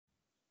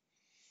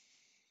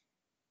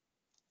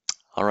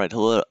All right,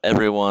 hello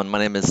everyone. My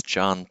name is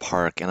John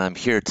Park, and I'm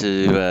here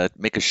to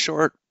make a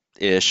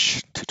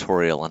short-ish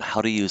tutorial on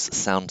how to use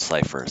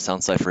SoundCipher.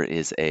 SoundCipher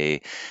is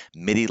a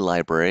Midi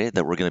library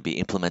that we're going to be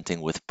implementing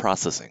with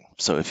processing.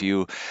 So if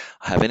you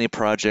have any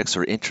projects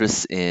or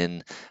interests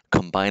in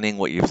combining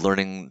what you're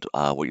learning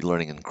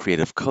in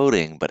creative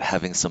coding, but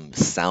having some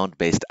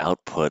sound-based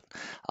output,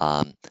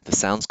 the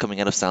sounds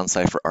coming out of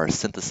SoundCipher are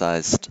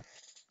synthesized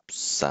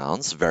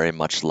sounds, very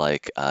much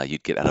like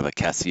you'd get out of a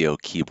Casio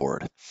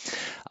keyboard.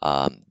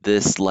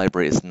 This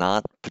library is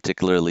not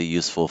particularly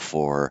useful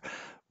for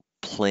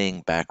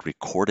playing back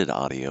recorded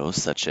audio,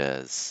 such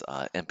as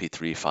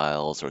MP3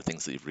 files or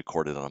things that you've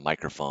recorded on a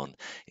microphone.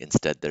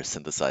 Instead, they're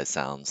synthesized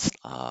sounds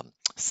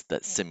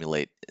that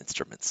simulate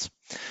instruments.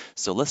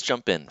 So let's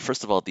jump in.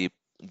 First of all,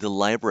 the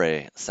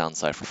library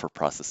SoundCipher for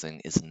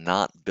processing is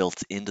not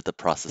built into the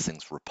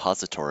processing's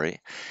repository.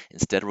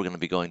 Instead, we're going to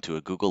be going to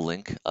a Google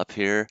link up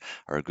here,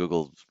 or a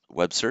Google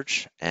web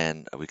search,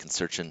 and we can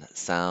search in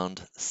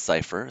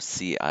SoundCipher,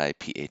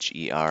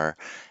 C-I-P-H-E-R,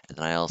 and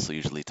I also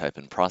usually type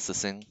in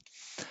processing.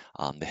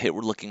 The hit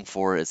we're looking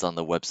for is on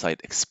the website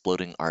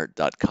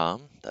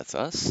explodingart.com. That's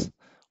us.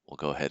 We'll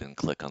go ahead and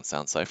click on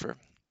SoundCipher.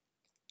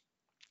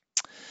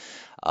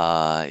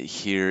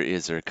 Here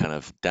is our kind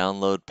of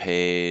download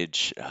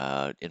page,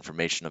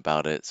 information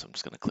about it. So I'm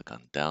just going to click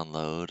on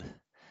download.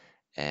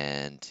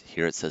 And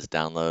here it says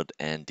download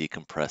and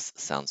decompress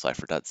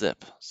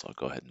SoundCipher.zip. So I'll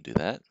go ahead and do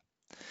that.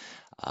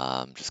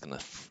 I'm just going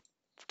to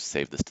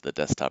save this to the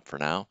desktop for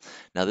now.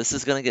 Now this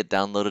is going to get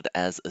downloaded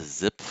as a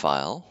zip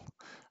file.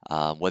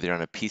 Whether you're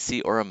on a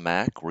PC or a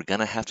Mac, we're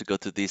going to have to go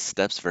through these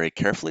steps very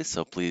carefully.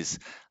 So please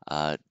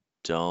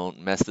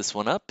don't mess this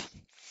one up.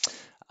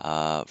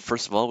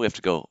 First of all, we have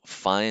to go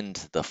find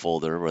the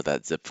folder where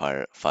that zip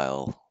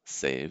file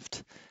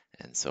saved.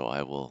 And so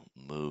I will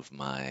move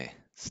my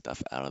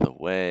stuff out of the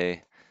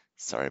way.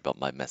 Sorry about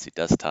my messy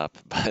desktop,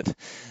 but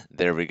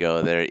there we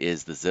go. There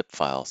is the zip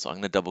file. So I'm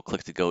going to double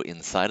click to go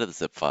inside of the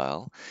zip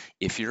file.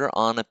 If you're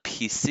on a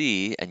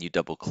PC and you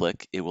double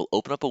click, it will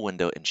open up a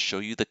window and show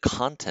you the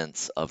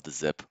contents of the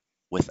zip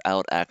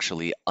without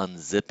actually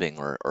unzipping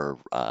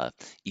or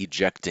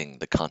ejecting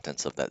the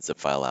contents of that zip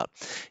file out.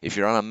 If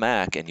you're on a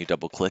Mac and you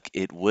double click,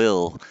 it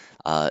will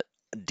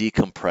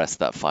decompress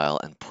that file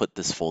and put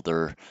this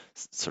folder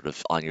sort of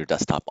on your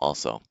desktop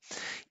also.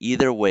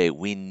 Either way,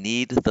 we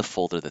need the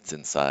folder that's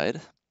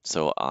inside.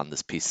 So on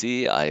this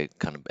PC, I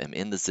kind of am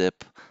in the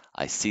zip.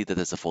 I see that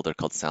there's a folder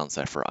called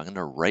SoundCipher. I'm going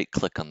to right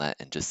click on that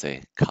and just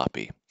say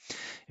copy.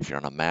 If you're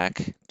on a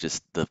Mac,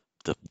 just the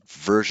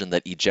version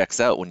that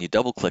ejects out when you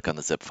double click on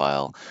the zip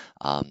file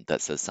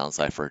that says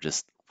SoundCipher,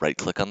 just right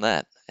click on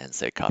that and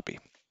say copy.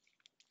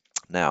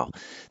 Now,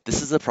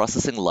 this is a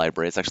processing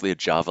library. It's actually a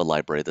Java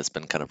library that's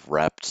been kind of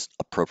wrapped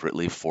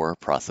appropriately for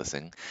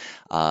processing.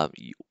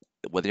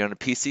 Whether you're on a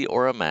PC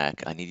or a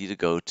Mac, I need you to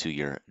go to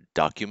your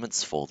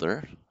Documents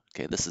folder.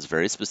 Okay, this is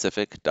very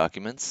specific,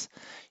 Documents.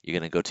 You're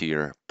going to go to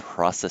your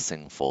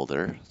Processing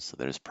folder. So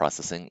there's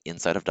Processing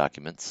inside of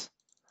Documents.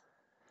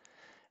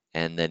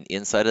 And then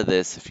inside of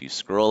this, if you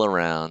scroll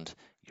around,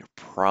 you're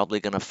probably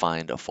going to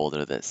find a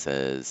folder that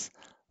says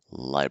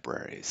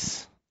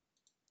Libraries.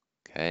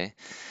 Okay.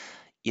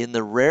 In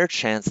the rare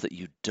chance that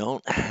you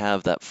don't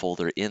have that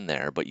folder in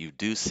there, but you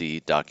do see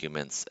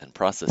Documents and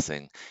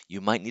Processing,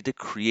 you might need to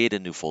create a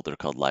new folder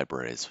called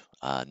Libraries.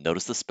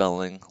 Notice the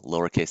spelling,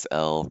 lowercase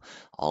l,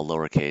 all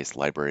lowercase,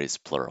 libraries,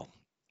 plural.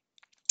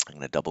 I'm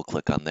going to double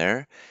click on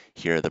there.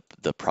 Here are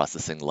the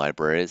processing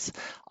libraries.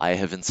 I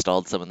have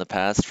installed some in the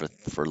past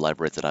for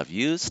libraries that I've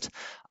used,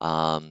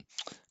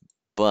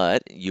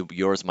 but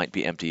yours might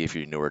be empty if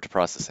you're newer to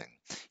processing.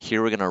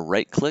 Here we're going to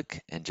right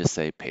click and just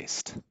say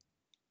paste.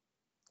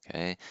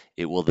 Okay,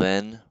 it will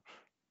then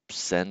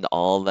send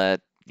all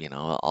that,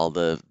 all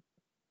the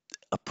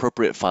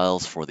appropriate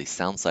files for the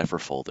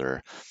SoundCipher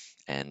folder,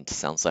 and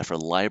SoundCipher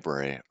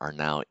library are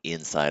now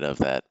inside of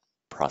that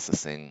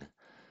processing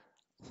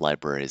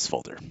libraries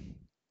folder.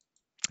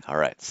 All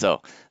right,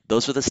 so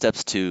those are the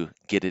steps to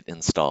get it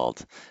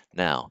installed.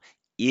 Now,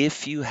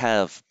 if you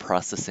have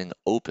processing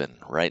open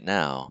right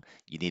now,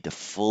 you need to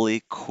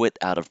fully quit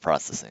out of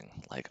processing,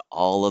 like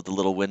all of the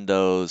little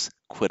windows,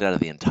 quit out of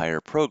the entire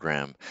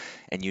program,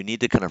 and you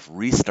need to kind of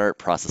restart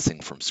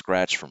processing from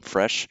scratch, from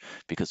fresh,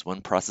 because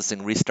when processing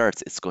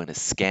restarts, it's going to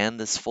scan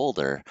this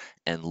folder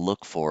and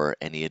look for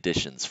any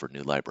additions for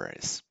new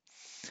libraries.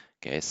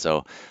 Okay,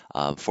 so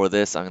for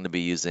this, I'm going to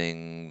be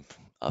using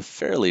a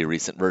fairly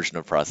recent version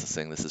of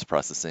processing. This is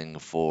processing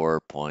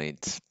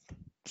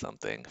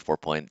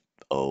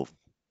 4.0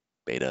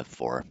 beta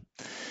 4.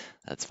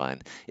 That's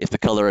fine. If the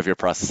color of your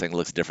processing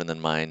looks different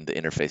than mine, the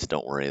interface,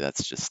 don't worry.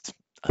 That's just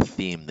a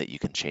theme that you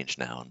can change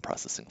now in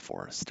processing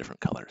 4. It's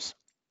different colors.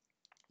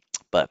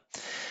 But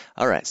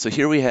all right, so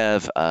here we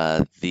have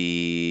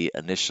the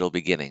initial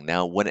beginning.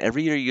 Now, whenever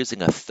you're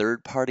using a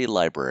third-party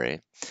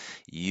library,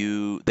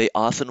 they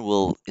often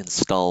will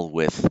install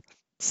with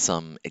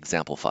some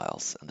example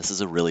files. And this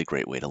is a really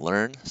great way to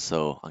learn.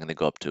 So I'm going to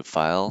go up to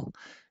File,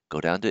 go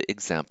down to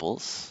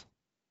Examples,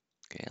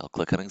 Okay, I'll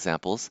click on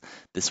examples.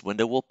 This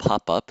window will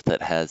pop up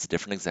that has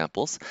different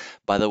examples.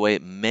 By the way,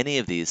 many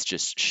of these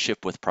just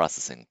ship with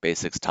processing: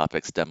 basics,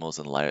 topics, demos,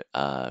 and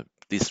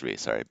these three,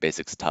 sorry,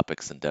 basics,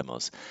 topics, and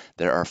demos.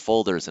 There are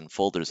folders and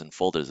folders and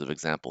folders of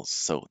examples.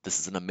 So this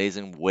is an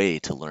amazing way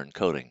to learn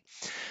coding.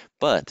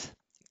 But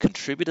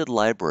contributed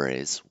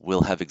libraries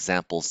will have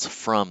examples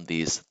from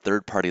these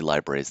third-party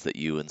libraries that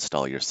you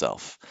install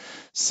yourself.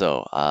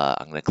 So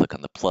I'm going to click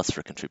on the plus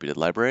for contributed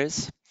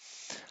libraries.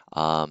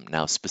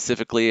 Now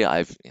specifically,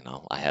 I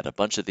had a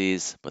bunch of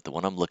these, but the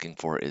one I'm looking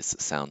for is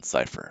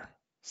SoundCipher.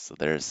 So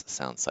there's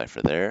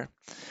SoundCipher there.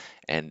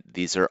 And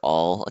these are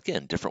all,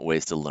 again, different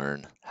ways to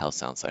learn how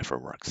SoundCipher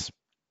works.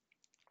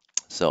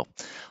 So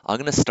I'm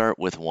going to start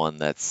with one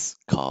that's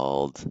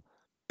called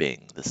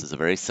Bing. This is a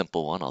very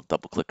simple one. I'll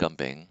double click on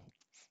Bing.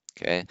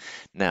 Okay,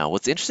 now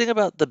what's interesting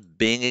about the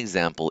Bing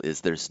example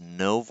is there's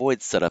no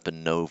void setup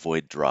and no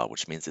void draw,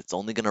 which means it's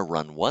only going to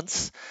run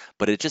once,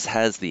 but it just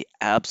has the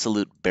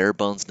absolute bare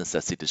bones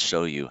necessity to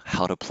show you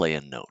how to play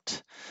a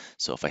note.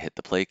 So if I hit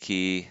the play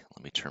key,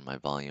 let me turn my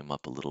volume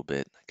up a little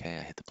bit. Okay,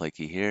 I hit the play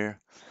key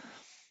here.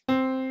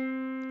 Okay,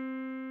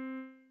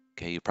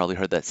 you probably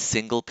heard that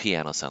single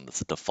piano sound. That's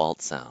the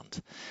default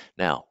sound.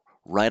 Now,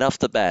 right off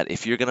the bat,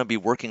 if you're going to be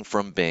working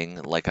from Bing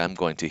like I'm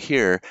going to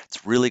here,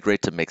 it's really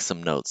great to make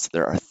some notes.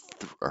 There are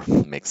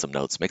make some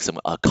notes, make some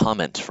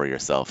comment for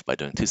yourself by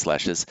doing 2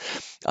 slashes.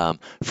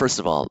 First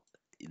of all,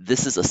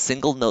 this is a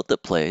single note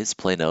that plays,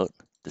 play note.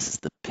 This is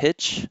the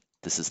pitch,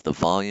 this is the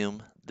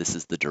volume, this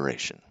is the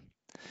duration.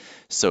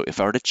 So if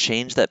I were to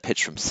change that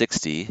pitch from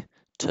 60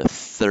 to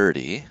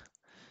 30,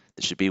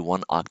 this should be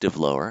 1 octave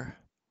lower.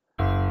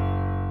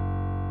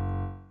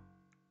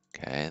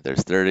 Okay,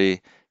 there's 30,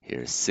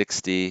 here's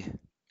 60.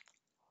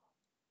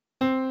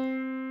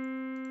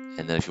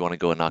 And then if you want to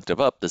go an octave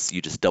up,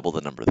 you just double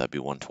the number, that'd be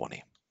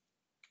 120.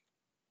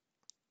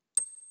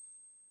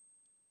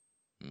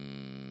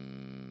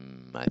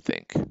 I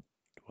think.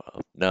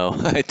 Well, no,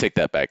 I take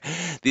that back.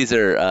 These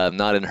are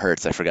not in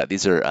hertz, I forgot.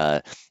 These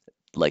are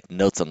like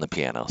notes on the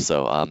piano.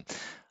 So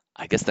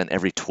I guess then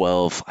every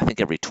 12, I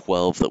think every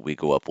 12 that we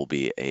go up will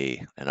be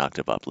an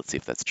octave up. Let's see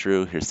if that's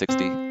true. Here's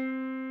 60,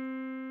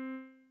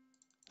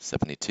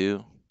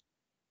 72.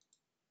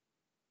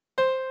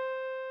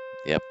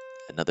 Yep,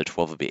 another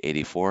 12 would be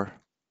 84.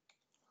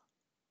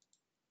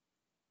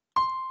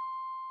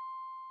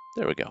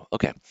 There we go.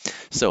 Okay,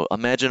 so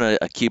imagine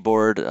a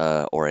keyboard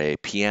or a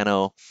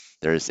piano.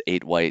 There's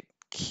 8 white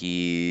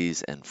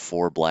keys and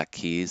 4 black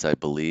keys, I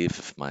believe,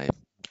 if my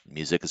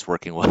music is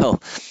working well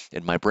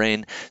in my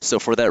brain. So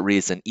for that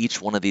reason,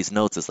 each one of these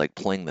notes is like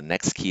playing the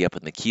next key up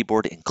in the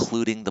keyboard,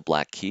 including the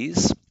black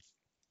keys.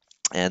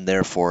 And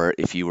therefore,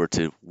 if you were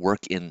to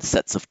work in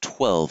sets of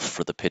 12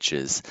 for the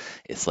pitches,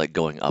 it's like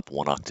going up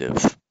 1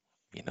 octave.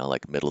 You know,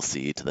 like middle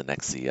C to the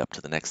next C up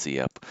to the next C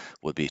up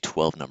would be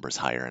 12 numbers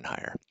higher and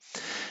higher.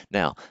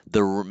 Now,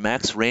 the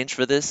max range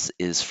for this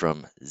is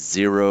from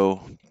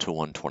 0 to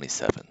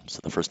 127. So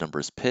the first number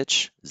is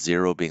pitch,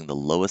 0 being the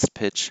lowest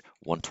pitch,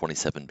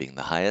 127 being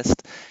the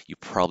highest. You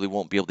probably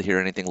won't be able to hear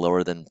anything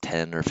lower than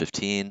 10 or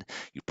 15.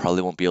 You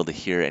probably won't be able to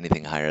hear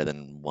anything higher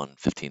than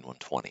 115,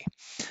 120.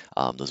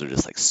 Those are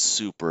just like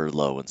super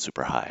low and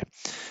super high.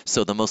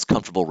 So the most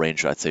comfortable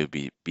range, I'd say, would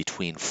be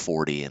between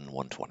 40 and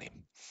 120,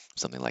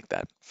 something like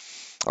that,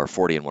 or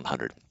 40 and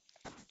 100.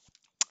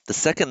 The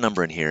second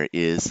number in here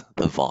is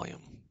the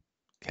volume.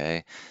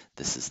 Okay,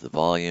 this is the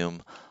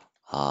volume,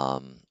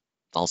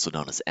 also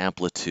known as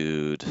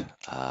amplitude.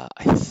 I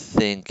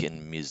think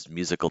in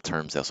musical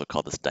terms, they also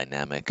call this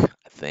dynamic,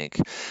 I think.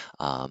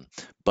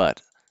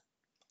 But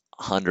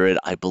 100,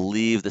 I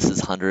believe this is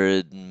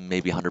 100,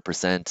 maybe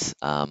 100%.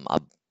 I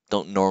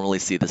don't normally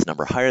see this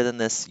number higher than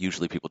this.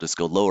 Usually people just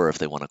go lower if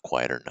they want a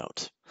quieter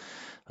note.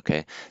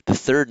 Okay, the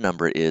third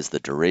number is the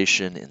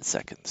duration in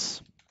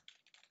seconds.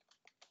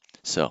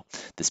 So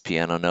this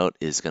piano note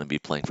is going to be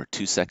playing for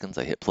 2 seconds.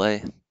 I hit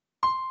play.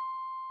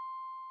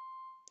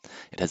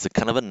 It has a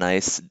kind of a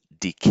nice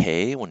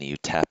decay. When you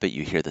tap it,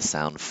 you hear the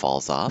sound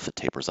falls off, it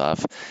tapers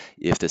off.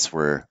 If this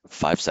were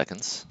 5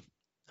 seconds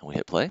and we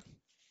hit play,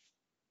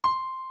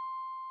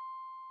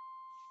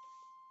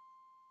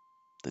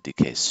 the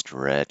decay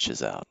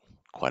stretches out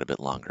quite a bit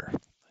longer.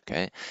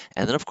 Okay,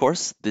 and then of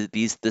course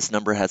this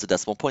number has a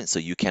decimal point, so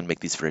you can make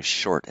these very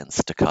short and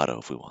staccato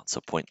if we want.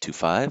 So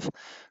 0.25,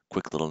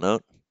 quick little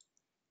note,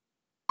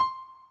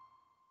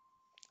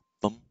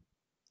 boom,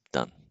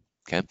 done.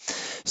 Okay,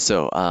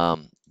 so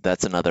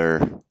that's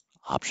another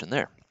option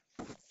there.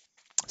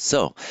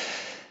 So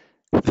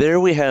there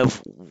we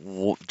have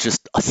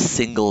just a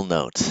single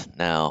note.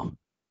 Now,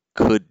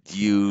 could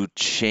you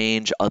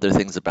change other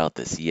things about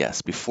this?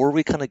 Yes. Before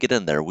we kind of get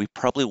in there, we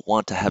probably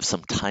want to have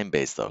some time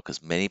base though,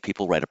 because many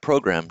people write a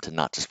program to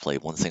not just play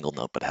one single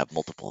note, but have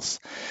multiples.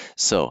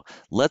 So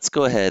let's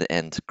go ahead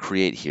and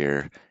create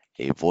here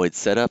a void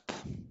setup.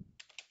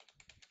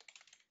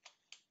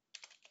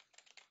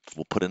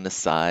 We'll put in the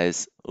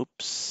size,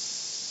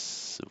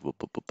 oops. We'll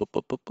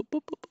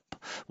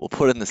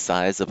put in the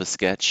size of a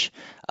sketch,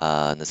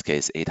 in this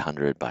case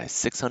 800 by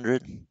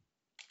 600.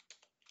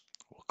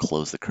 We'll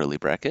close the curly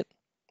bracket.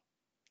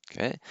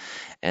 Okay,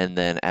 and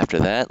then after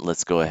that,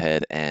 let's go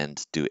ahead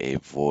and do a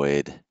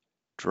void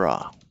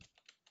draw.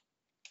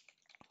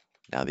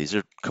 Now these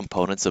are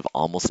components of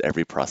almost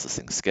every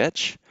processing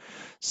sketch.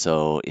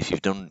 So if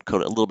you've done a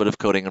little bit of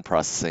coding and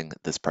processing,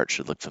 this part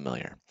should look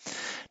familiar.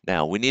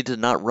 Now we need to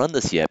not run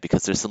this yet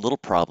because there's some little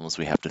problems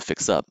we have to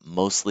fix up,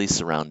 mostly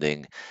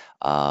surrounding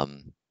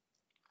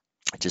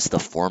just the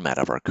format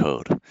of our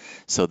code.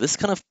 So this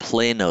kind of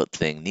play note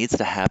thing needs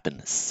to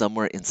happen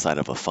somewhere inside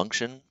of a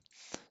function.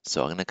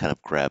 So I'm going to kind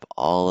of grab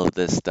all of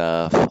this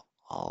stuff.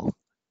 I'll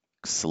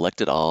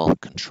select it all.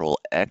 Control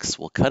X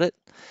will cut it.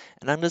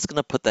 And I'm just going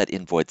to put that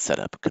in void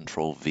setup.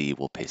 Control V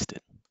will paste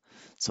it.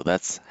 So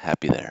that's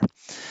happy there.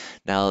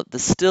 Now,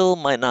 this still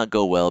might not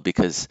go well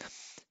because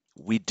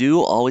we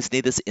do always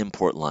need this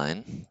import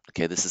line.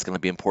 Okay, this is going to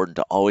be important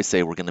to always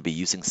say we're going to be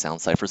using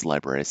SoundCipher's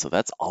library. So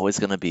that's always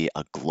going to be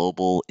a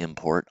global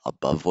import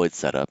above void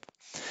setup.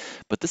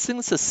 But this thing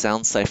that says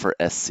SoundCipher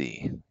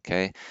SC,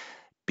 okay,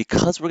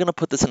 because we're going to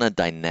put this in a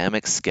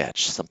dynamic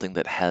sketch, something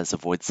that has a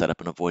void setup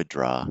and a void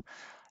draw,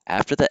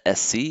 after the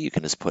SC, you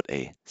can just put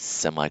a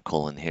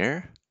semicolon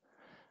here.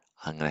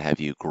 I'm going to have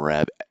you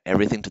grab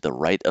everything to the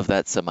right of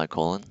that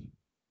semicolon,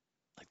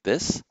 like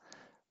this.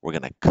 We're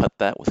going to cut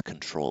that with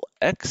Control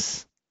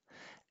X,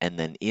 and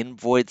then in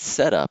void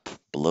setup,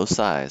 below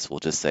size, we'll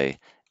just say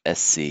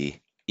SC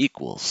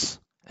equals,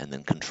 and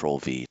then Control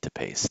V to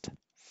paste.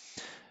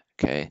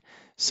 Okay,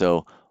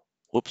 so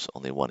whoops,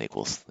 only one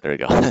equals. There we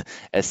go.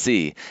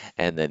 SC,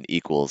 and then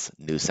equals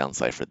new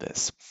SoundCipher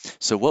this.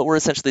 So what we're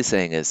essentially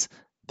saying is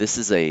this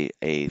is a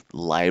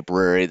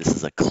library, this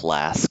is a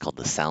class called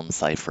the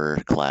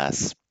SoundCipher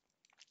class.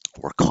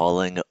 We're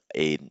calling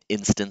an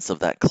instance of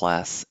that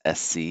class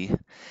SC,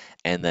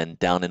 and then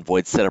down in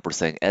void setup, we're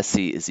saying SC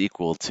is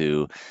equal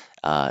to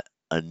a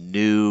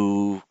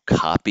new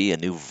copy, a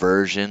new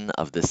version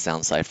of this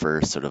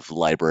SoundCipher sort of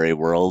library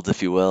world,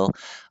 if you will,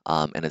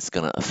 and it's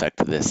going to affect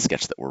this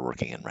sketch that we're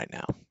working in right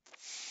now.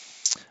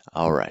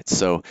 All right,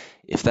 so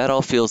if that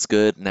all feels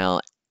good,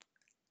 now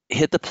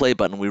hit the play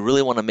button. We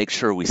really want to make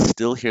sure we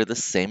still hear the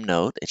same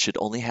note. It should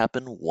only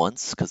happen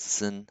once because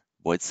it's in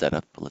void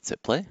setup. Let's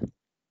hit play.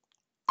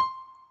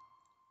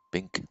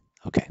 Bink.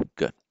 Okay,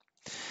 good.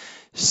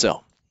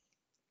 So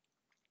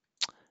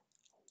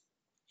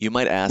you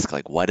might ask,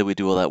 like, why do we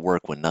do all that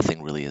work when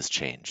nothing really has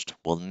changed?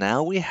 Well,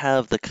 now we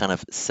have the kind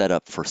of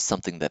setup for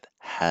something that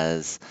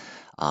has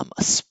a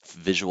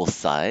visual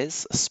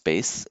size, a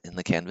space in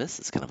the canvas.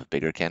 It's kind of a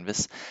bigger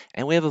canvas.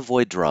 And we have a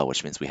void draw,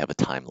 which means we have a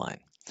timeline.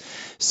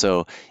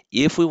 So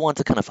if we want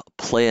to kind of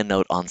play a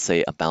note on,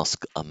 say, a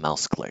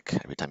mouse click,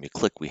 every time you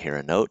click, we hear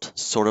a note,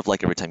 sort of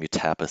like every time you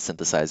tap a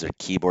synthesizer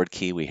keyboard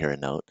key, we hear a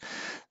note.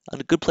 And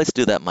a good place to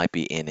do that might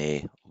be in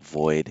a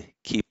void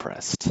key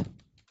pressed.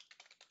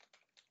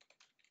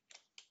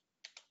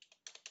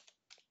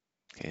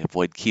 Okay,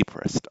 void key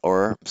pressed,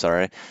 or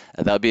sorry,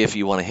 that would be if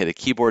you want to hit a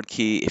keyboard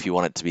key. If you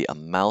want it to be a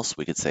mouse,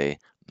 we could say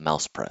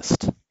mouse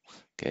pressed.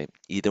 Okay,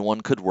 either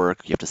one could work.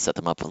 You have to set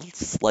them up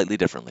slightly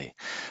differently.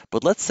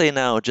 But let's say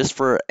now, just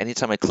for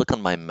anytime I click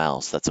on my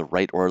mouse, that's a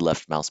right or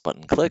left mouse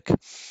button click,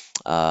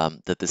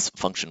 that this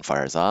function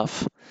fires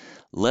off.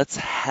 Let's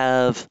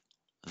have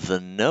the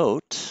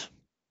note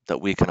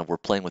that we kind of were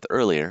playing with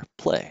earlier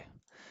play.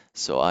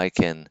 So I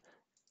can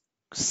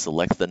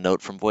select the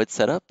note from void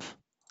setup.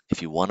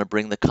 If you want to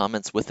bring the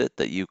comments with it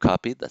that you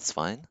copied, that's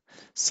fine.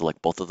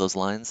 Select both of those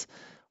lines.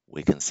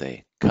 We can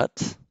say cut.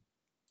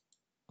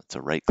 That's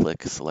a right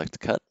click, select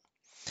cut.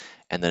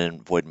 And then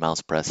in void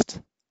mouse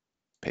pressed,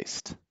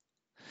 paste.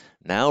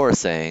 Now we're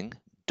saying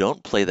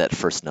don't play that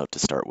first note to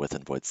start with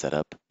in void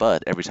setup,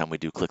 but every time we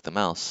do click the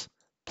mouse,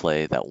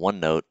 play that one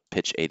note,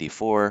 pitch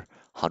 84,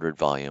 100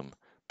 volume,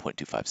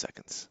 0.25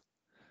 seconds.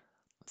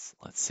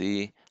 Let's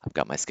see. I've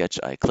got my sketch.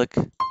 I click.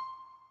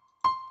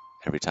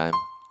 Every time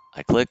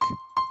I click,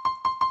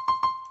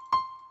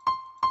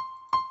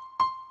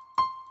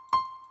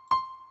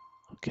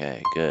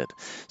 okay, good.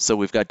 So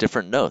we've got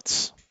different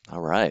notes.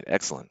 All right,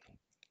 excellent.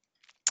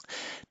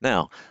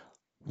 Now,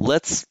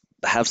 let's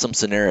have some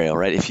scenario,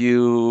 right? If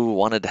you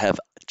wanted to have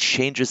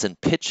changes in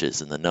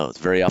pitches in the notes,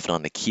 very often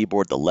on the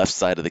keyboard, the left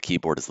side of the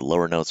keyboard is the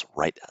lower notes,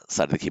 right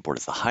side of the keyboard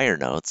is the higher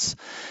notes.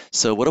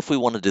 So what if we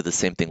want to do the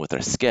same thing with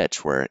our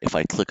sketch, where if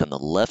I click on the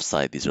left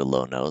side, these are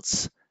low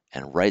notes,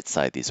 and right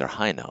side, these are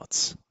high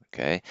notes?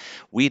 Okay,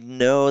 we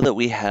know that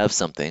we have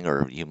something,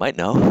 or you might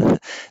know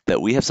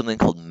that we have something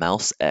called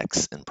mouse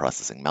X in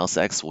processing. Mouse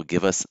X will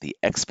give us the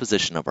X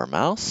position of our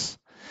mouse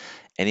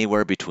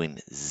anywhere between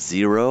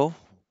 0,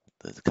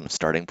 the kind of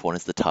starting point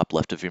is the top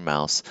left of your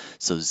mouse.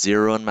 So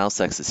 0 in mouse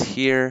X is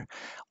here,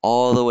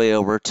 all the way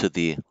over to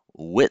the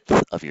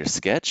width of your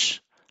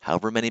sketch.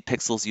 However many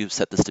pixels you've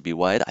set this to be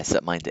wide, I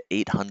set mine to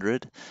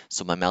 800.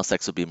 So my mouse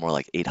X would be more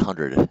like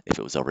 800 if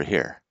it was over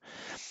here.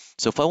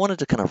 So if I wanted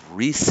to kind of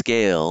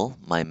rescale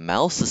my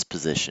mouse's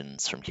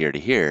positions from here to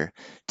here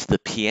to the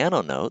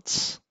piano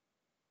notes,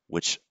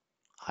 which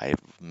I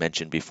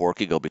mentioned before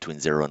could go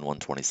between 0 and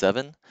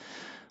 127,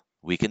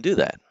 we can do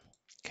that.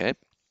 Okay,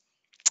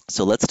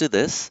 so let's do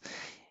this.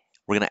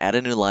 We're going to add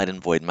a new line in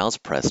void mouse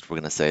pressed. We're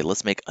going to say,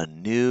 let's make a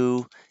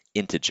new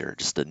integer,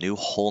 just a new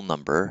whole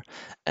number,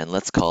 and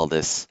let's call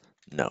this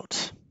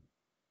note.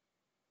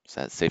 Is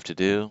that safe to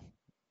do?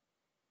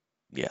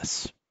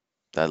 Yes.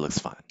 That looks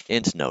fine.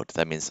 Int note,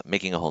 that means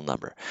making a whole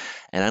number.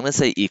 And I'm going to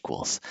say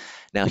equals.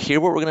 Now here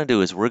what we're going to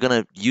do is we're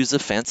going to use a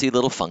fancy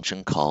little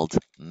function called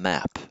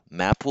map.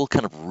 Map will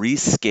kind of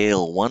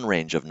rescale one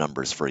range of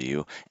numbers for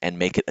you and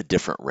make it a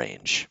different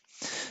range.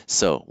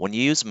 So when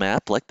you use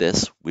map like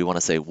this, we want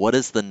to say, what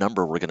is the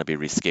number we're going to be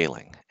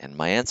rescaling? And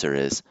my answer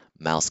is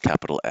mouse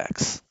capital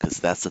X, because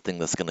that's the thing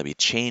that's going to be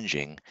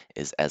changing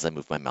is as I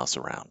move my mouse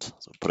around.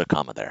 So put a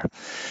comma there.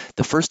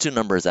 The first two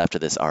numbers after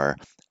this are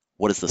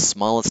what is the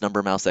smallest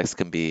number mouse X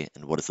can be,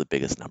 and what is the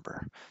biggest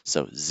number.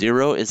 So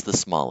 0 is the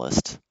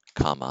smallest,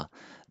 comma.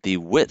 The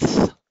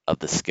width of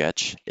the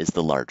sketch is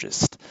the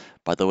largest.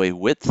 By the way,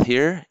 width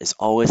here is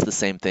always the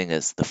same thing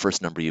as the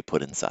first number you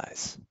put in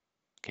size.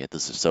 Okay,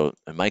 so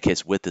in my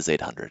case, width is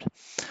 800.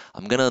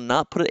 I'm gonna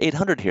not put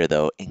 800 here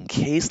though, in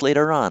case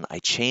later on I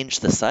change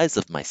the size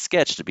of my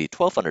sketch to be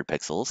 1200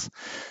 pixels,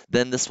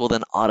 then this will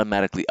then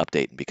automatically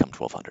update and become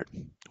 1200,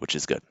 which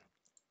is good.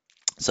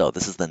 So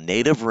this is the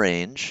native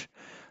range,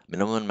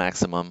 minimum and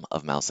maximum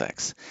of mouse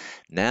X.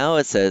 Now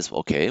it says,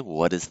 okay,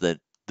 what is the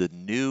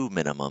new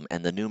minimum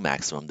and the new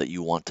maximum that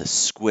you want to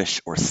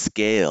squish or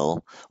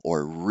scale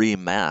or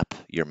remap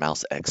your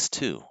mouse X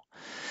to?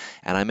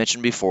 And I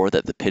mentioned before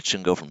that the pitch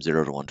can go from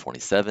 0 to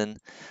 127,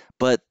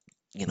 but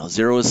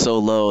 0 is so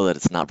low that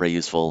it's not very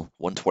useful.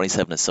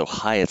 127 is so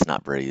high it's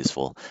not very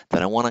useful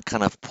that I want to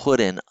kind of put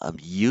in a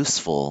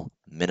useful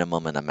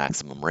minimum and a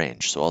maximum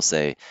range. So I'll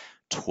say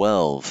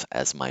 12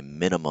 as my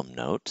minimum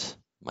note,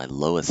 my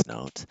lowest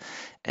note,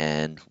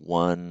 and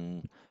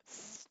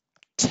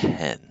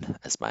 110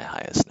 as my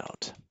highest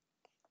note.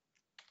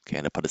 Okay,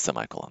 and I put a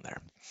semicolon there.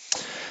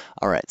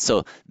 All right,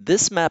 so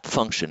this map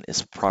function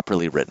is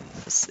properly written.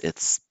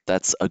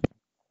 That's a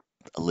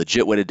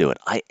legit way to do it.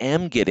 I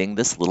am getting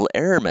this little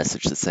error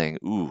message that's saying,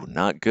 ooh,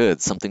 not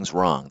good, something's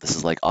wrong. This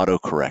is like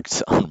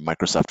autocorrect on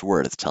Microsoft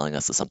Word. It's telling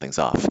us that something's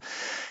off.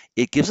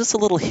 It gives us a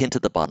little hint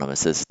at the bottom. It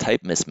says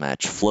type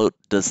mismatch, float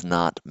does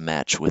not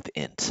match with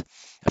int.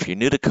 If you're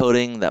new to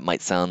coding, that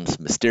might sound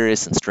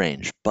mysterious and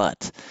strange,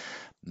 but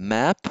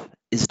map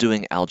is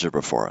doing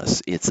algebra for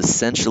us. It's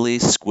essentially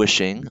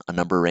squishing a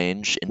number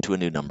range into a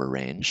new number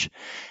range,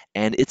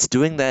 and it's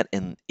doing that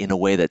in a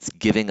way that's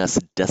giving us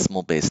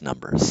decimal-based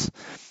numbers.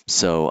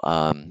 So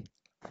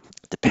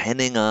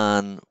depending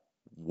on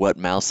what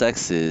mouse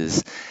X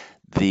is,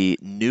 the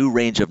new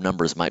range of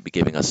numbers might be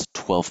giving us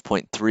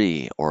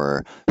 12.3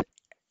 or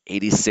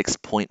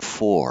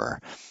 86.4,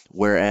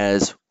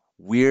 whereas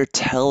we're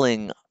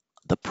telling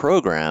the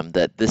program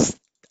that this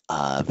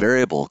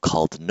variable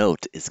called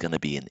note is going to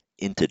be an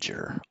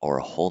integer or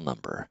a whole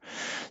number.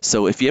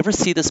 So if you ever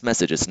see this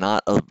message, it's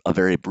not a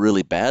very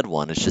really bad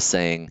one. It's just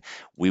saying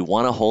we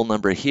want a whole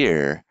number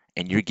here,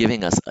 and you're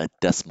giving us a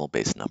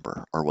decimal-based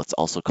number, or what's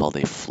also called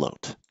a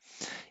float.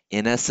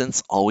 In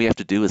essence, all we have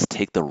to do is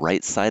take the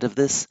right side of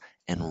this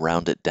and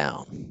round it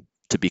down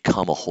to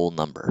become a whole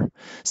number.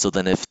 So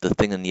then if the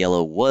thing in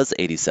yellow was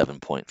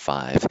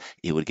 87.5,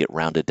 it would get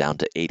rounded down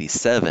to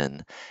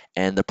 87,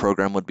 and the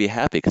program would be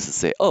happy because it'd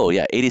say, oh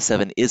yeah,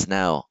 87 is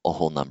now a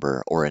whole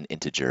number or an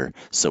integer,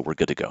 so we're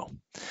good to go.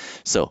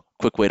 So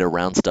quick way to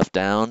round stuff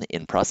down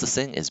in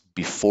processing is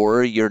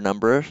before your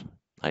number,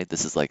 right?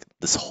 This is like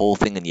this whole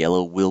thing in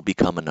yellow will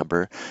become a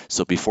number.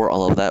 So before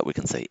all of that, we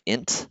can say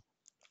int,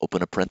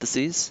 open a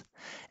parentheses,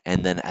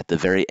 and then at the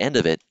very end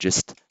of it,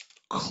 just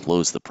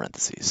close the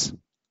parentheses.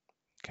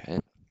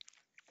 Okay.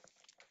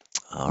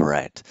 All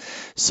right.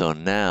 So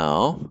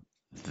now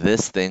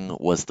this thing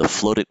was the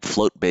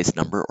float-based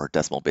number or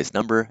decimal-based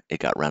number. It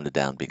got rounded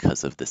down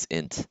because of this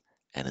int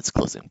and its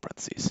closing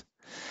parentheses.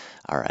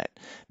 All right.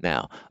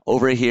 Now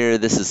over here,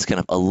 this is kind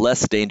of a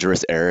less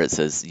dangerous error. It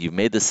says you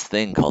made this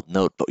thing called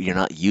note, but you're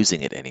not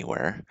using it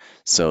anywhere.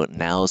 So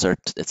now it's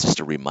just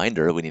a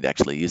reminder we need to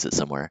actually use it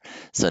somewhere.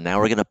 So now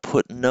we're going to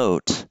put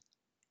note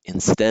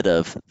instead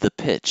of the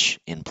pitch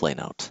in play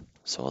note.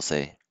 So I'll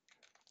say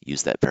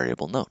use that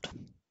variable note.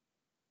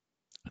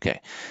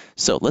 Okay,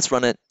 so let's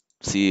run it,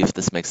 see if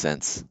this makes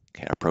sense.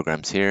 Okay, our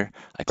program's here.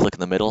 I click in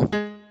the middle.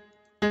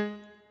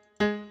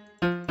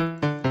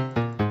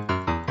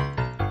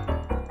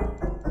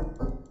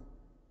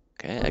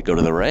 Okay, I go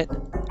to the right.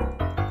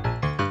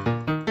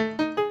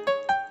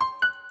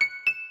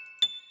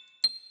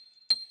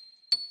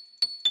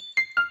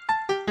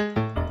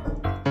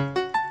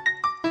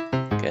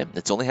 Okay,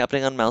 it's only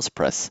happening on mouse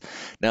press.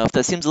 Now, if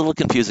that seems a little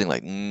confusing,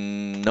 like,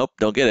 nope,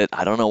 don't get it.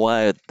 I don't know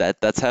why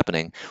that's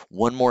happening.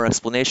 One more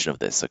explanation of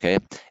this, okay?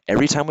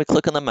 Every time we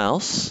click on the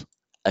mouse,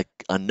 a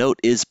note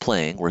is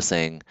playing. We're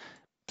saying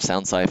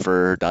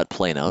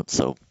SoundCipher.playNote,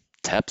 so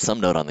tap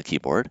some note on the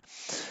keyboard.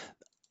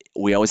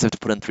 We always have to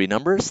put in three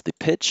numbers, the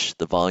pitch,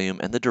 the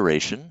volume, and the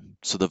duration.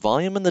 So the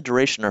volume and the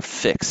duration are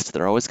fixed.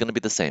 They're always going to be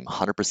the same,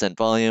 100%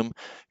 volume,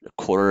 a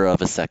quarter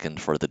of a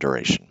second for the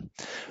duration.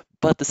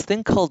 But this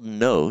thing called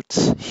note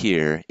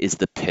here is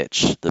the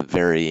pitch, the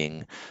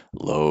varying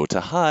low to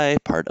high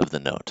part of the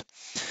note.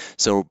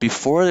 So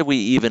before we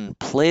even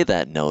play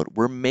that note,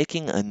 we're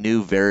making a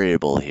new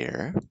variable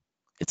here.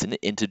 It's an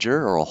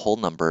integer or a whole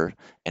number,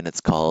 and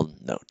it's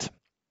called note.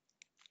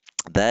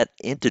 That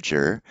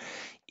integer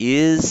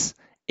is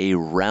a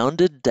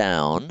rounded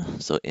down,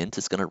 so int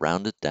is going to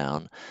round it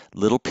down,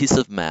 little piece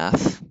of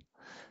math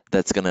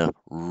that's going to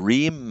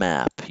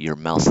remap your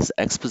mouse's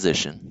x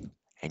position,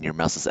 and your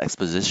mouse's x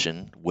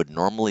position would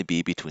normally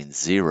be between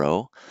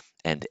 0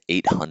 and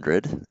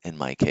 800 in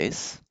my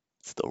case,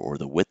 or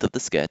the width of the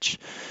sketch.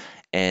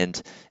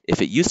 And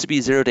if it used to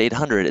be 0 to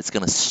 800, it's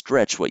going to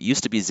stretch what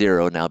used to be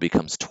 0 now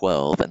becomes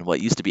 12, and what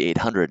used to be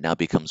 800 now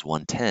becomes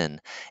 110,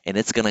 and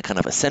it's going to kind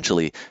of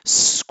essentially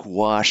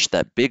squash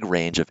that big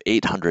range of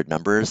 800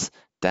 numbers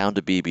down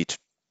to be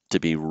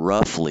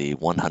roughly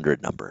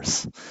 100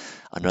 numbers.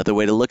 Another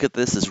way to look at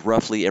this is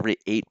roughly every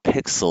 8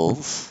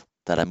 pixels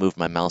that I move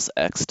my mouse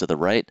X to the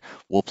right,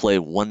 we'll play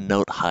one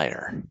note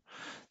higher.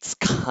 It's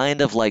kind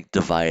of like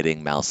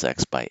dividing mouse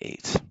X by 8.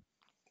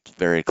 It's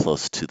very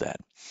close to that,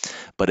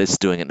 but it's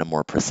doing it in a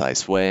more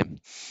precise way.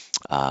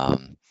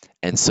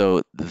 And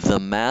so the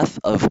math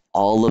of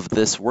all of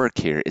this work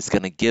here is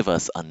going to give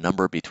us a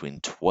number between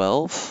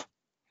 12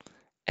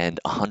 and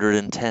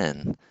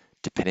 110,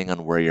 depending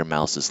on where your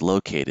mouse is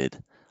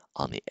located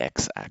on the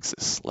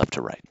x-axis, left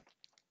to right.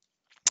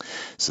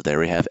 So there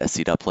we have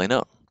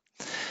sc.playNote.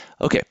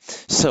 Okay,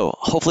 so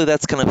hopefully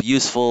that's kind of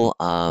useful.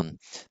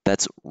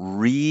 That's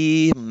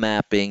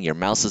remapping your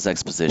mouse's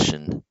x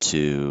position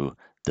to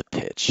the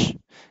pitch.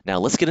 Now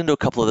let's get into a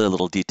couple of the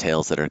little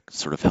details that are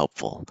sort of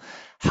helpful.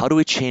 How do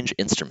we change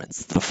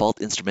instruments? The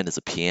default instrument is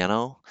a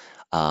piano.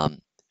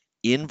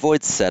 In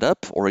void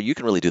setup, or you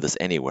can really do this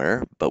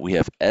anywhere, but we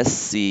have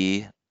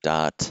sc.instrument.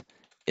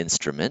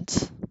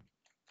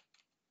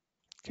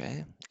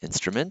 Okay,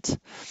 instrument.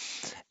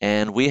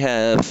 And we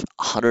have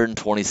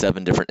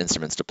 127 different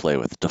instruments to play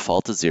with.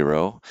 Default is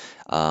 0.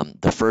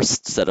 The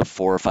first set of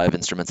 4 or 5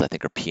 instruments I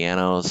think are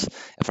pianos.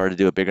 If I were to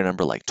do a bigger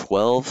number like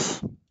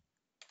 12,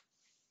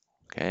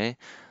 okay,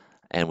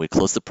 and we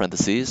close the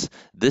parentheses,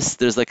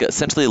 there's like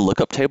essentially a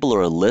lookup table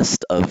or a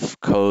list of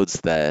codes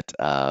that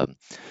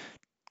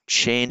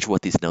change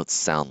what these notes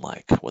sound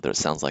like, whether it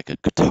sounds like a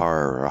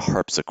guitar or a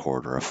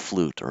harpsichord or a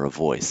flute or a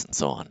voice and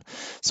so on.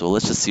 So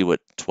let's just see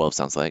what 12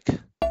 sounds like.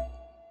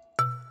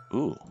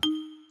 Ooh.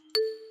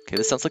 Okay,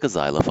 this sounds like a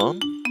xylophone.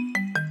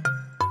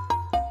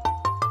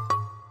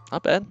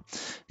 Not bad.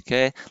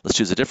 Okay, let's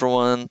choose a different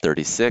one,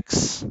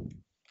 36.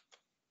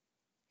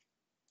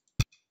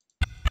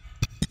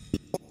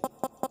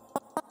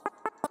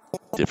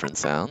 Different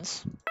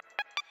sounds.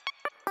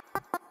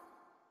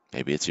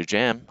 Maybe it's your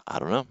jam, I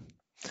don't know.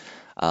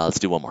 Let's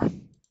do one more,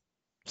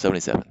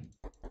 77.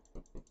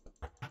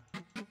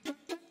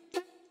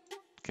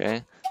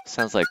 Okay,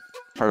 sounds like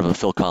part of a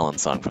Phil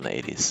Collins song from the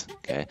 80s.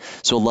 Okay,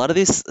 so a lot of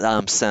these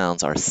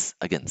sounds are,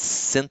 again,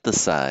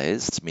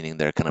 synthesized, meaning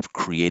they're kind of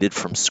created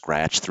from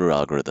scratch through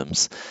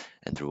algorithms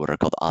and through what are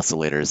called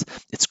oscillators.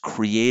 It's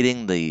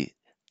creating the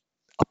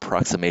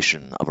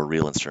approximation of a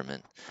real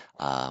instrument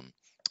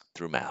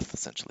through math,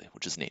 essentially,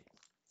 which is neat.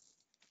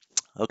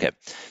 Okay,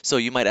 so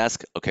you might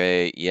ask,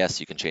 okay, yes,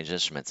 you can change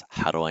instruments.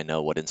 How do I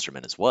know what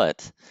instrument is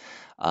what?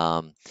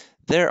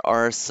 There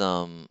are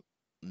some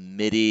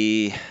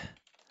Midi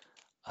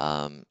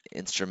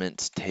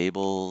instrument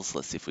tables.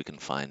 Let's see if we can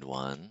find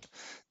one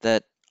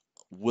that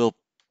will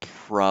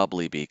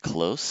probably be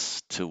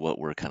close to what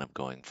we're kind of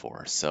going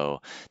for.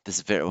 So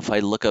if I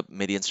look up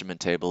Midi instrument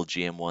table,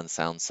 GM1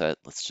 sound set,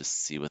 let's just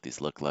see what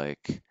these look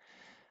like.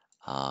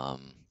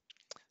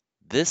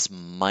 This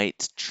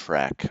might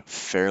track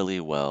fairly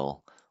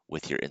well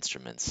with your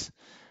instruments.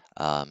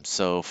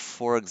 So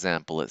for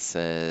example, it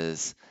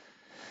says,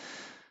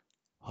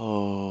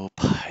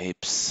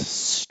 pipes,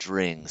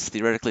 strings.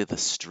 Theoretically, the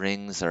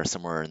strings are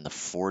somewhere in the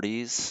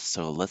 40s.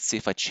 So let's see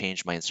if I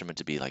change my instrument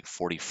to be like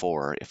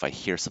 44, if I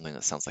hear something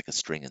that sounds like a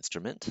string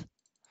instrument.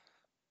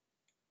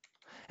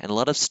 And a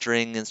lot of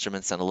string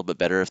instruments sound a little bit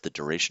better if the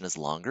duration is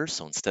longer.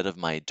 So instead of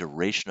my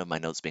duration of my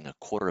notes being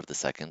 1/4 of the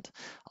second,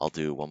 I'll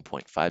do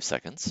 1.5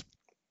 seconds.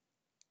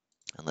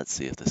 And let's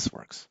see if this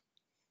works.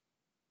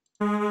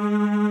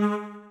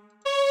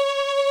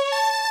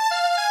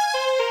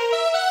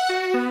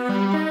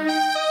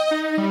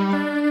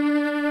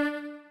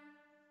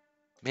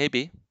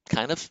 Maybe,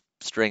 kind of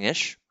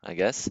stringish, I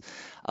guess.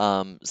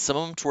 Some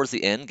of them towards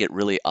the end get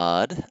really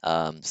odd.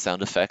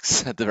 Sound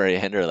effects at the very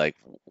end are like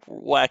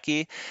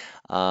wacky.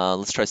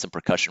 Let's try some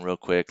percussion real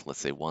quick. Let's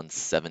say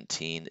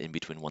 117 in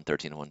between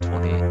 113 and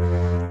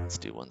 120. Let's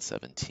do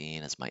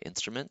 117 as my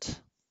instrument.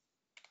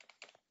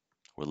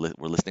 We're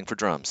listening for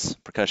drums,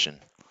 percussion.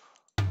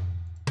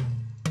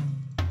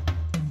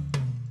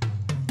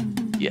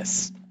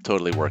 Yes,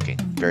 totally working,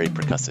 very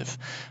percussive.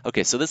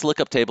 Okay, so this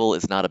lookup table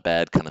is not a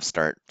bad kind of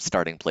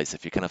starting place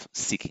if you're kind of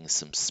seeking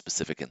some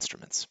specific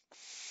instruments.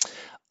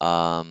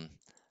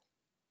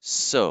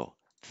 So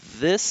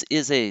this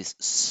is a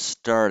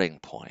starting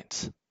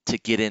point to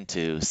get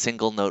into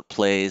single note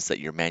plays that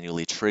you're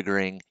manually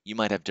triggering. You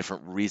might have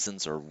different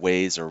reasons or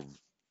ways, or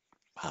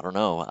I don't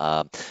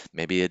know,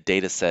 maybe a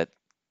data set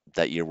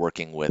that you're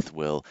working with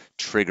will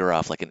trigger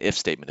off like an if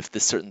statement. If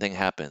this certain thing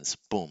happens,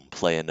 boom,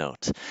 play a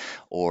note.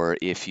 Or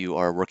if you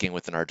are working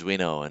with an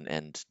Arduino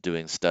and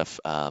doing stuff,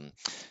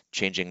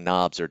 changing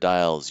knobs or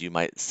dials, you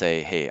might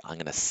say, hey, I'm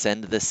going to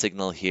send this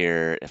signal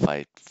here if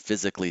I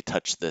physically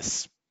touch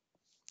this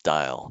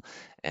dial,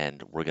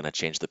 and we're going to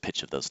change the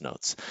pitch of those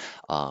notes.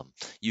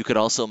 You could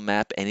also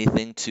map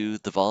anything to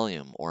the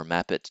volume or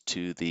map it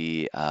to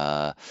the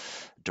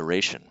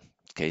duration.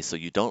 Okay, so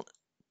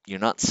you're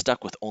not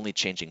stuck with only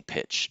changing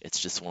pitch. It's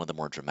just one of the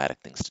more dramatic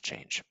things to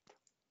change.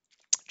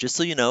 Just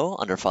so you know,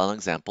 under file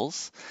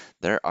examples,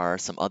 there are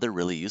some other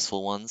really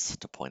useful ones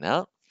to point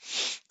out.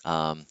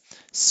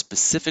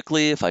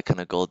 Specifically, if I kind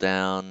of go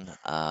down,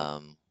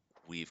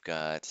 we've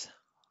got,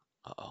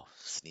 uh-oh,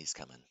 sneeze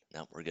coming.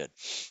 No, we're good.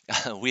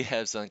 We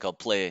have something called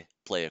play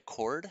a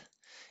chord.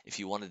 If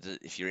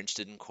you're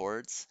interested in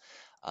chords,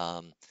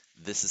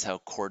 this is how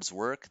chords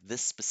work.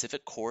 This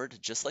specific chord,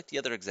 just like the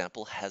other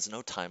example, has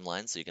no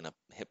timeline, so you're gonna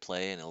hit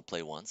play and it'll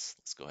play once.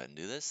 Let's go ahead and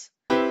do this.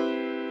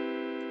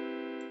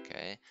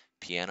 Okay,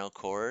 piano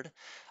chord.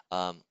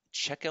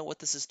 Check out what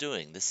this is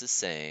doing. This is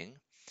saying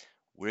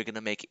we're gonna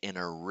make an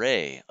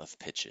array of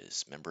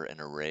pitches. Remember, an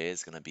array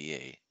is gonna be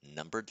a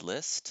numbered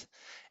list,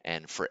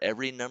 and for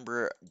every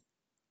number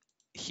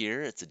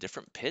here, it's a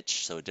different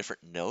pitch, so a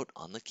different note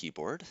on the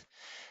keyboard.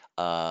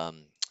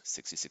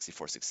 60,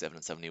 64, 67,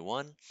 and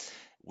 71.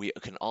 We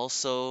can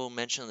also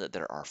mention that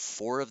there are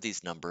 4 of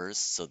these numbers,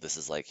 so this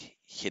is like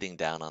hitting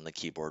down on the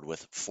keyboard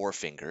with 4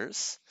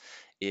 fingers.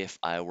 If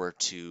I were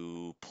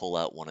to pull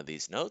out one of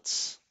these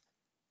notes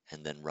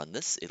and then run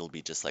this, it'll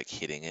be just like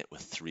hitting it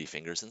with 3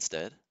 fingers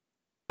instead.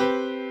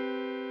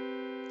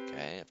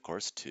 Okay, of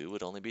course, 2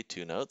 would only be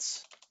 2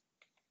 notes.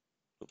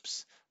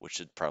 Oops, which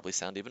should probably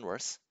sound even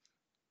worse.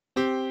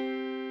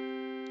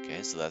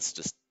 Okay, so that's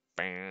just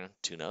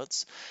 2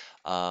 notes.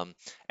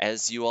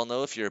 As you all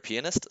know, if you're a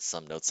pianist,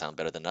 some notes sound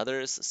better than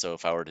others. So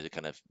if I were to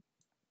kind of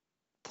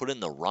put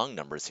in the wrong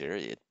numbers here,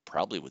 it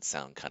probably would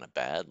sound kind of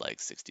bad, like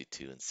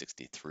 62 and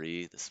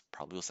 63. This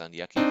probably will sound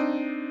yucky.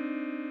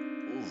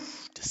 Ooh,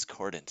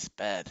 discordant,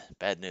 bad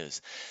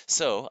news.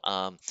 So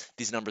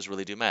these numbers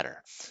really do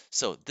matter.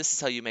 So this is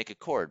how you make a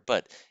chord,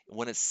 but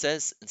when it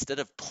says, instead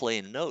of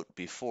play note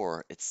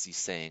before, it's you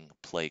saying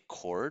play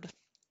chord.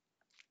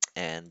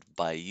 And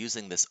by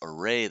using this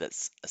array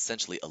that's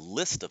essentially a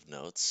list of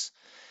notes,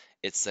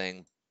 it's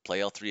saying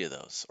play all 3 of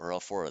those, or all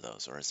 4 of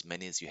those, or as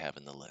many as you have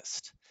in the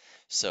list.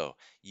 So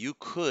you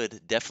could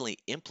definitely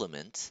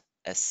implement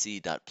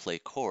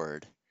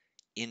sc.playChord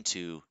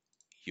into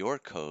your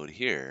code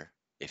here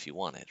if you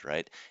wanted,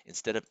 right?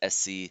 Instead of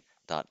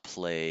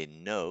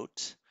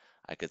sc.playNote,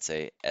 I could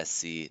say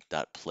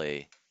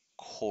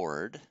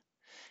sc.playChord.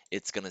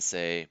 It's going to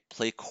say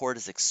play chord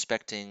is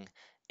expecting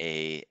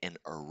an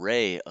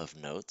array of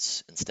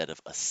notes instead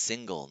of a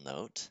single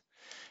note.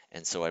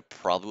 And so I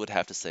probably would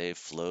have to say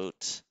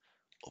float,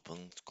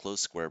 open, close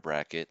square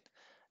bracket,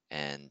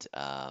 and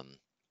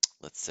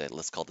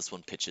let's call this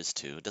one pitches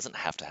 2. It doesn't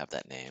have to have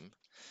that name,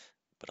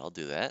 but I'll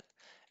do that.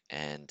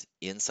 And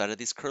inside of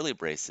these curly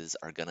braces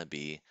are going to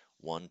be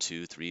 1,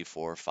 2, 3,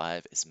 4,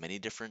 5, as many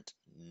different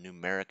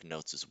numeric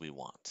notes as we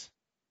want.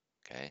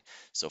 Okay,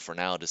 so for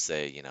now, just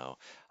say,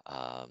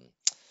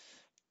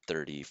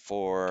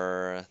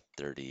 34,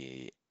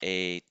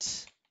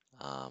 38,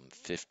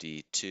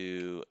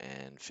 52,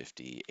 and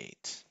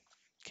 58.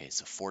 Okay,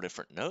 so 4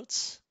 different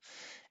notes.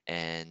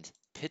 And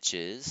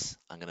pitches,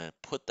 I'm going to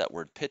put that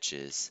word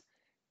pitches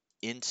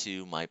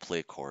into my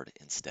play chord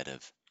instead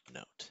of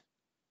note.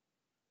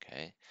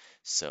 Okay,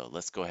 so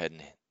let's go ahead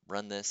and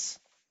run this.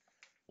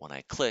 When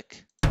I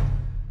click,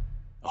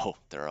 oh,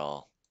 they're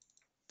all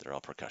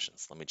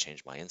percussions. Let me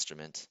change my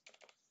instrument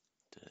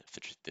to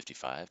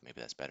 55.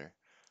 Maybe that's better.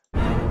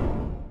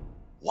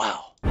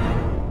 Wow.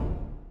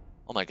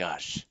 Oh my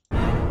gosh.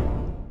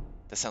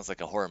 That sounds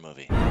like a horror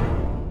movie.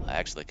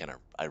 I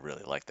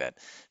really like that.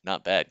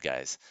 Not bad,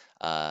 guys.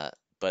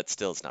 But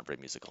still, it's not very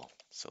musical.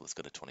 So let's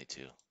go to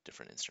 22,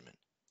 different instrument.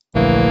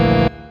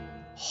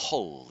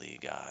 Holy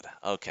God.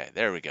 Okay,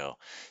 there we go.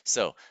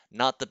 So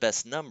not the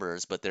best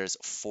numbers, but there's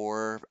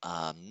 4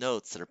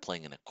 notes that are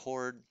playing in a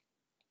chord.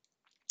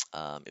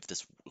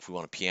 If we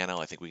want a piano,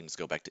 I think we can just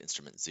go back to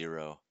instrument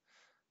 0.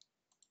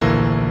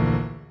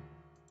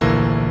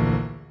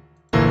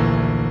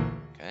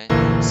 Okay,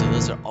 so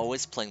those are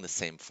always playing the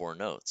same 4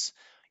 notes.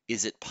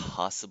 Is it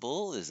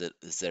possible? Is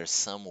there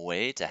some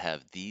way to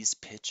have these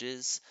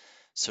pitches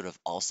sort of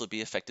also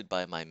be affected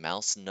by my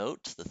mouse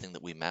note, the thing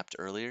that we mapped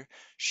earlier?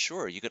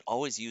 Sure, you could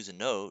always use a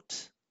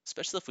note,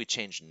 especially if we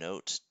change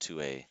note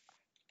to a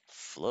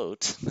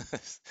float.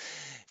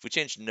 If we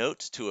change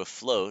note to a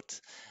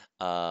float,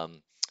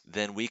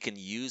 then we can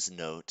use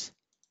note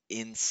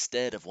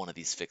instead of one of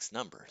these fixed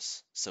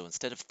numbers. So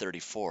instead of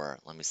 34,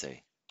 let me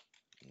say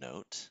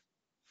note.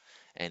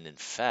 And in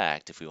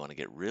fact, if we want to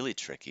get really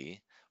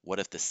tricky, what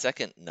if the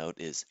second note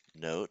is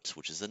note,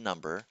 which is a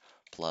number,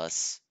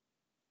 plus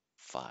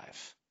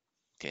 5.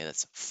 Okay,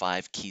 that's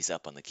 5 keys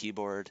up on the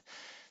keyboard.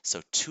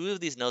 So 2 of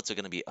these notes are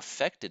going to be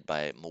affected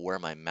by where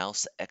my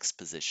mouse X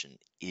position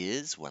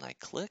is when I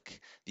click.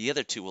 The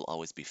other 2 will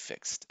always be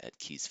fixed at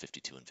keys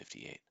 52 and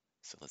 58.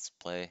 So let's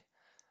play.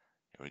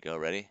 Here we go,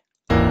 ready?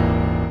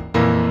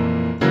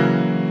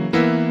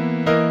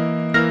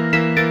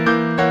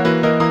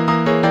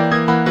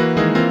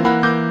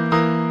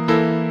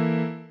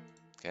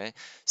 Okay,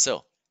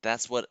 so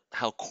that's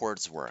how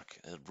chords work.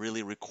 It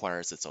really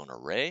requires its own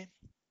array.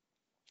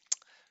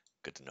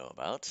 Good to know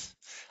about.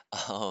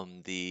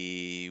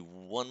 The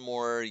one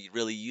more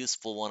really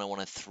useful one I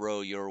want to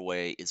throw your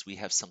way is we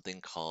have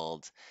something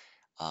called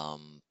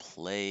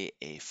play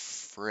a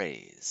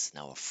phrase.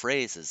 Now, a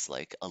phrase is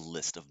like a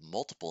list of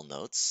multiple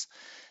notes.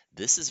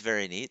 This is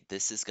very neat.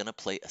 This is going to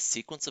play a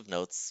sequence of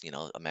notes. You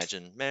know,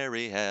 imagine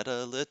Mary had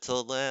a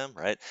little lamb,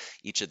 right?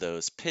 Each of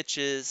those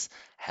pitches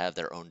have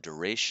their own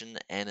duration,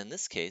 and in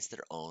this case,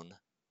 their own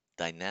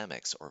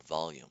dynamics or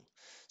volume.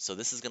 So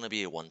this is going to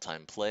be a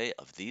one-time play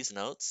of these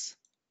notes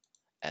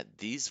at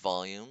these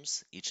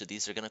volumes. Each of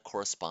these are going to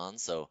correspond.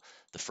 So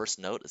the first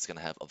note is going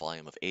to have a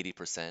volume of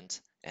 80%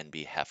 and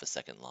be half a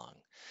second long.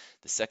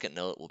 The second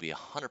note will be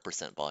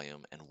 100%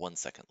 volume and 1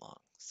 second long.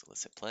 So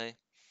let's hit play.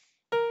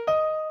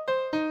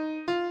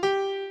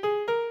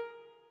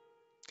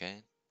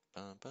 Okay,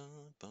 boom,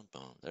 boom, boom,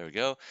 boom. There we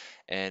go.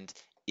 And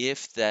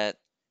if that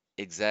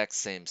exact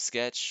same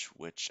sketch,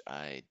 which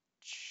I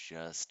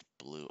just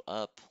blew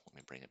up, let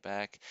me bring it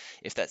back.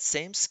 If that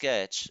same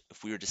sketch,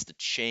 if we were just to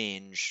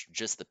change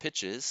just the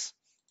pitches,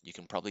 you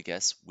can probably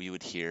guess we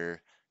would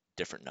hear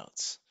different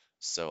notes.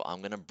 So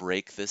I'm going to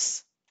break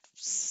this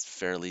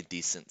fairly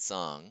decent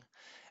song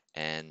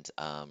and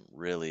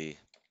really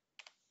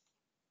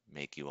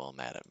make you all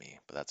mad at me,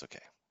 but that's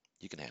okay.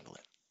 You can handle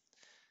it.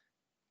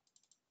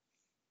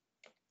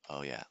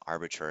 Oh yeah,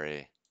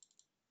 arbitrary,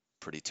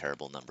 pretty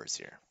terrible numbers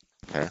here.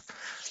 Okay,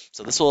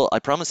 so this will, I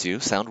promise you,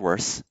 sound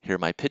worse. Here are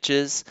my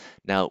pitches.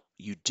 Now,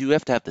 you do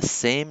have to have the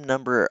same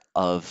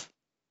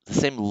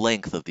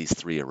length of these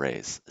 3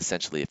 arrays.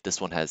 Essentially, if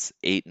this one has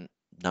 8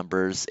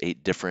 numbers,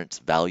 8 different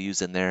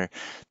values in there,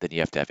 then you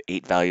have to have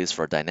 8 values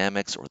for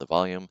dynamics or the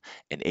volume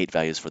and 8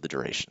 values for the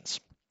durations,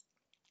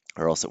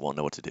 or else it won't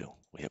know what to do.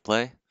 We hit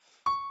play.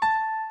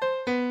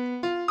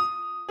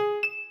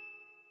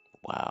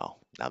 Wow,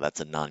 now that's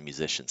a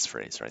non-musician's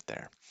phrase right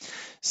there.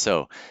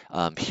 So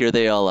here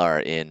they all are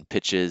in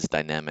pitches,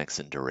 dynamics,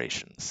 and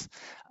durations.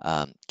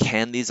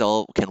 Can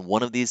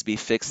one of these be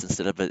fixed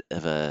instead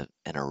of an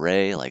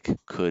array? Like,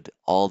 could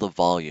all the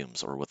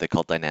volumes, or what they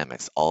call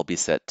dynamics, all be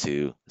set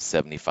to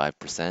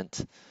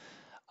 75%?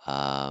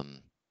 The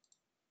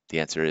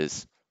answer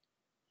is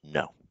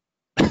no.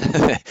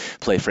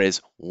 Play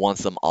phrase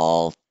wants them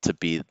all to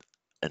be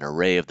an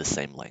array of the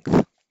same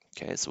length.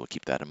 Okay, so we'll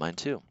keep that in mind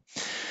too.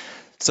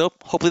 So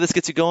hopefully this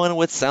gets you going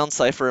with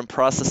SoundCipher and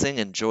processing.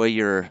 Enjoy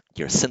your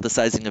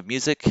synthesizing of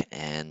music,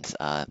 and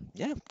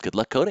yeah, good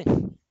luck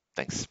coding.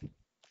 Thanks.